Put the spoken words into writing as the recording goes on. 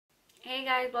Hey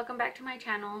guys, welcome back to my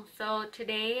channel. So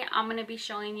today I'm going to be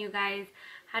showing you guys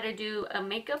how to do a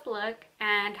makeup look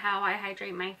and how I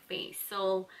hydrate my face.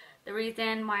 So the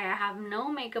reason why I have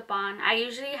no makeup on, I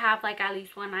usually have like at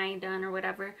least one eye done or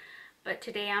whatever, but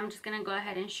today I'm just going to go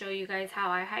ahead and show you guys how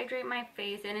I hydrate my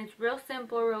face, and it's real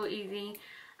simple, real easy,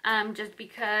 just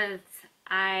because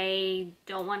I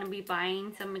don't want to be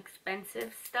buying some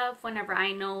expensive stuff whenever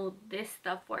I know this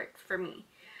stuff works for me.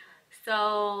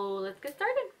 So let's get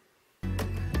started.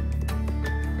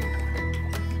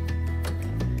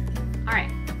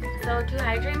 Alright, so to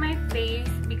hydrate my face,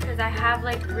 because I have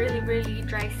like really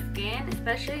dry skin,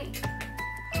 especially,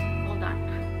 hold on.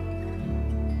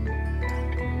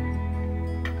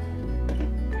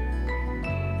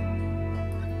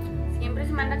 Siempre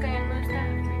se me anda cayendo esta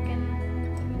freaking.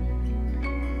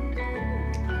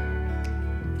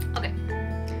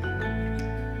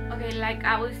 Okay, like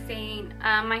I was saying,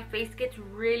 my face gets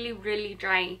really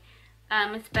dry,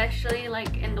 especially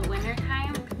like in the winter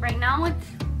time. Right now it's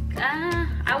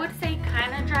I would say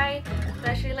kind of dry,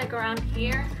 especially like around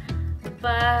here,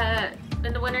 but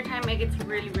in the winter time it gets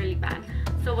really bad.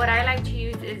 So what I like to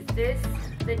use is this,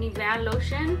 the Nivea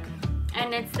lotion,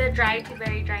 and it's the dry to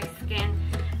very dry skin.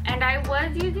 And I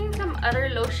was using some other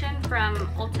lotion from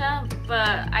Ulta,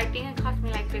 but I think it cost me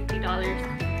like $50,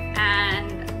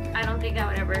 and I don't think I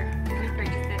would ever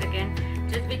repurchase it again,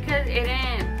 just because it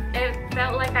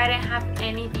felt like I didn't have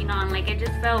anything on. Like it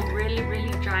just felt really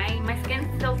dry. My skin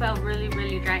still felt really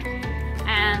dry,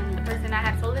 and the person that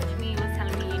had sold it to me was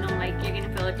telling me, you know, like, you're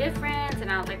gonna feel a difference, and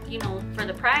I was like, you know, for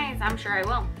the price, I'm sure I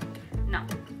will. No.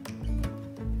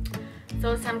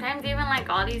 So sometimes even like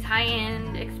all these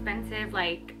high-end expensive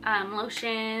like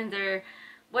lotions or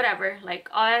whatever, like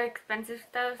all that expensive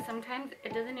stuff, sometimes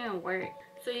it doesn't even work.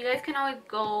 So you guys can always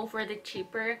go for the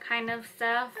cheaper kind of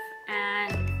stuff,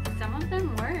 and some of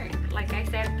them work. Like I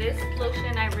said, this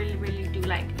lotion I really do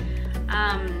like.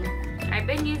 I've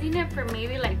been using it for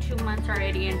maybe like 2 months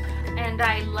already, and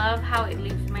I love how it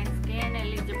leaves my skin. It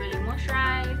leaves it really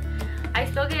moisturized. I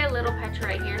still get a little patch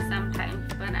right here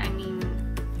sometimes, but I mean,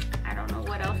 I don't know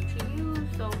what else to use,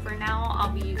 so for now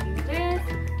I'll be using this.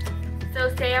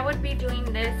 So say I would be doing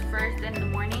this first in the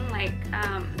morning, like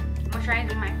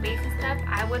moisturizing my face and stuff.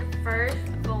 I would first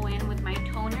go in with my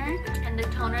toner, and the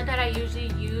toner that I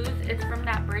usually use is from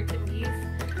that Birds and Bees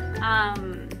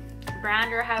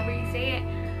brand, or however you say it,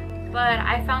 but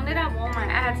I found it at Walmart.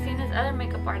 I had seen this other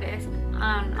makeup artist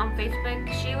on Facebook.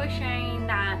 She was sharing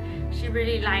that she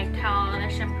really liked how the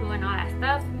shampoo and all that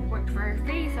stuff worked for her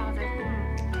face. I was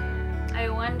like, I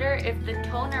wonder if the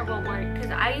toner will work, because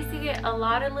I used to get a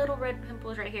lot of little red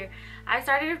pimples right here. I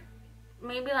started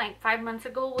maybe like 5 months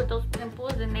ago with those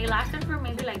pimples, and they lasted for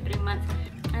maybe like 3 months,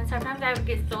 and sometimes I would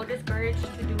get so discouraged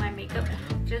to do my makeup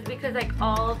just because like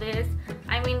all this,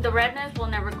 I mean, the redness will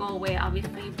never go away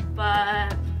obviously,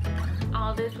 but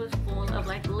all this was full of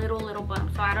like little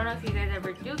bumps. So I don't know if you guys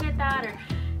ever do get that, or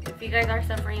if you guys are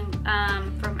suffering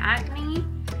from acne.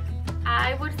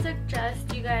 I would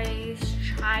suggest you guys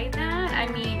try that. I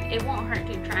mean, it won't hurt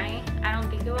to try. I don't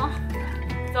think it will.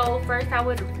 So first I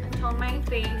would tone my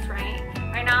face, right?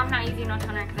 Right now I'm not using no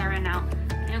toner because I ran out.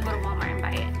 I'm gonna go to Walmart and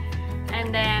buy it.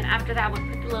 And then after that I would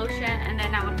put the lotion, and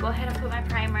then I would go ahead and put my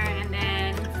primer, and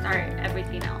then start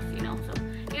everything else, you know. So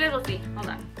you guys will see. Hold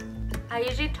on. I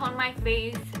usually tone my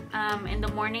face in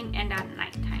the morning and at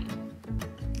nighttime.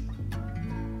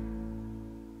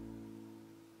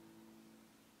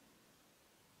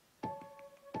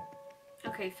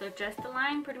 Okay, so just the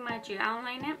line, pretty much you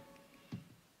outline it,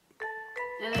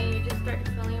 and then you just start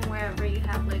filling wherever you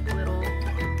have like little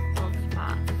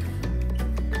spots.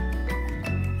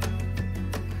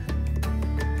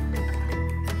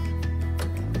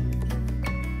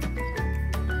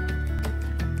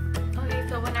 Okay,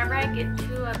 so whenever I get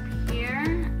to up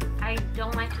here, I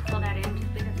don't like to fill that in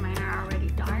just because mine are already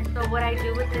dark. So what I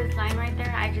do with this line right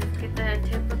there, I just get the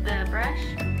tip of the brush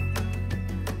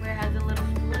where it has a little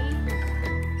spoolie,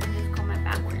 and just comb it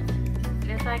backwards,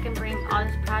 just so I can bring all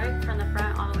this product from the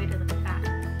front all the way to the back,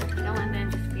 you know, and then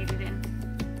just fade it in.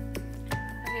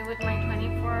 Okay, with my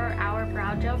 24-hour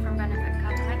brow gel from Benefit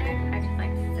Cosmetics, I just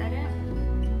like to set it.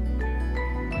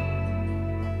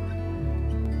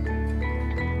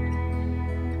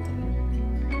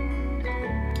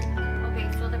 Okay,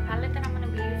 so the palette that I'm going to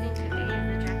be using today is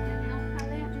the Jack Daniel's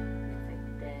palette, just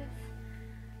like this.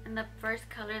 And the first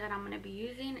color that I'm going to be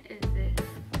using is this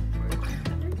color.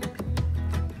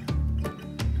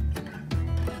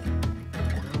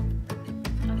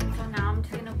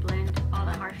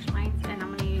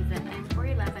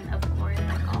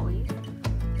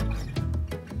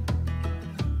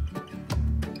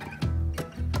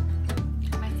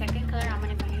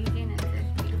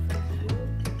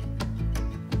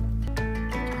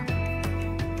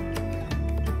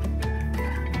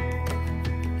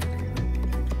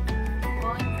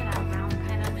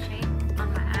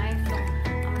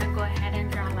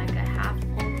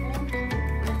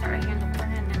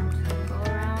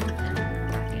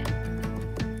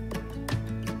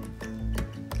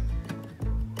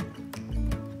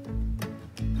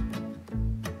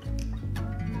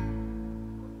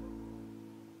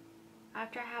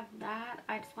 after I have that,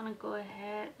 I just want to go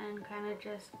ahead and kind of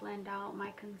just blend out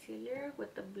my concealer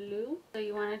with the blue. So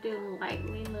you want to do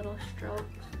lightly little strokes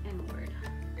inward.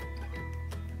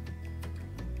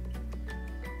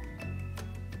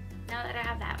 Now that I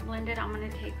have that blended, I'm going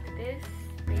to take this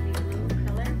baby blue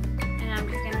color and I'm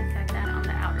just going to set that on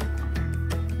the outer corner.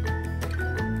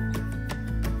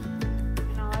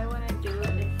 And all I want to do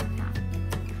is tap.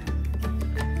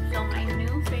 So my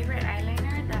new favorite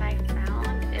eyeliner that I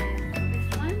found is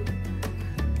this one.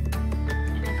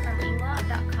 And it's from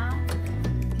imla.com.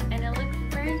 And it looks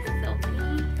very silky.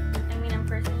 I mean, in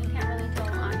person you can't really tell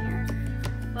on here.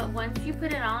 But once you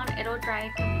put it on, it'll dry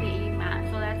completely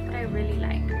matte. So that's what I really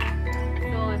like.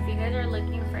 So if you guys are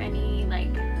looking for any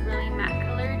like really matte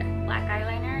colored black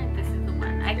eyeliner, this is the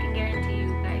one. I can guarantee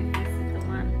you guys this is the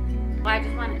one. Well, I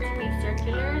just want it to be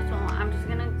circular, so I'm just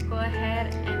gonna go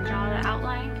ahead and draw the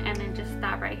outline and then just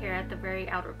stop right here at the very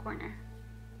outer corner.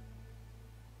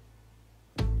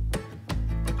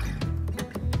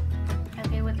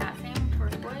 Okay, with that same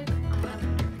turquoise, I'm gonna put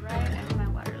it right under my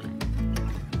waterline.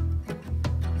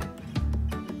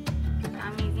 So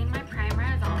I'm using my primer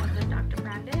as always with Dr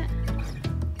Brandt.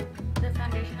 The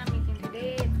foundation I'm using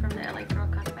today is from the lagirl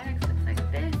Cosmetics. Looks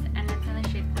like this, and it's in the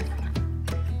shade Porcelain.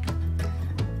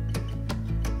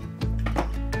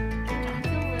 It's a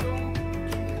little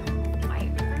too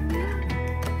white for me,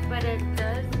 but it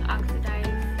does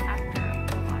oxidize after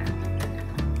a while.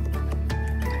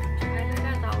 So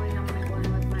as always, I'm going to go in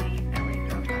with my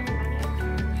lagirl Cosmetics in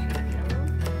the shade Yellow.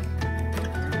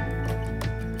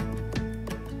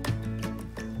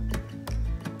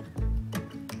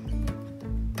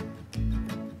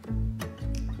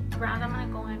 Bronze, I'm going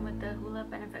to go in with the Hoola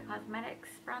Benefit Cosmetics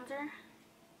bronzer.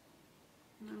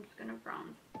 And I'm just going to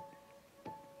bronze.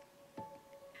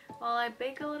 While I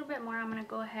bake a little bit more, I'm going to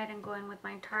go ahead and go in with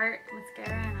my Tarte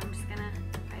mascara, and I'm just going to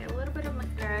apply a little bit of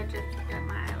mascara just to get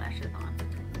my eyelashes on.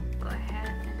 Go ahead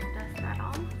and dust that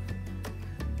off.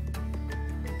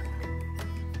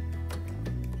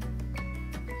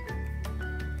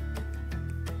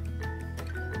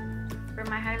 For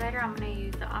my highlighter, I'm going to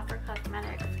use the Ofra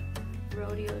Cosmetics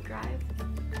Rodeo Drive.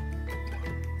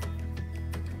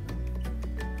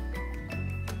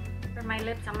 For my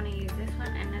lips, I'm going to use this one,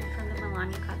 and it's from the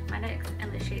Milani Cosmetics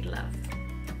in the shade Love.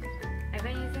 I've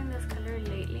been using this color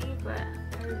lately, but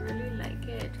I really like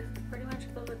it. It just pretty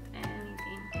much goes with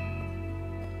anything.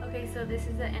 Okay, so this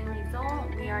is the end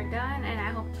result. We are done, and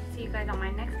I hope to see you guys on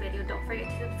my next video. Don't forget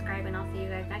to subscribe, and I'll see you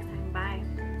guys next time. Bye.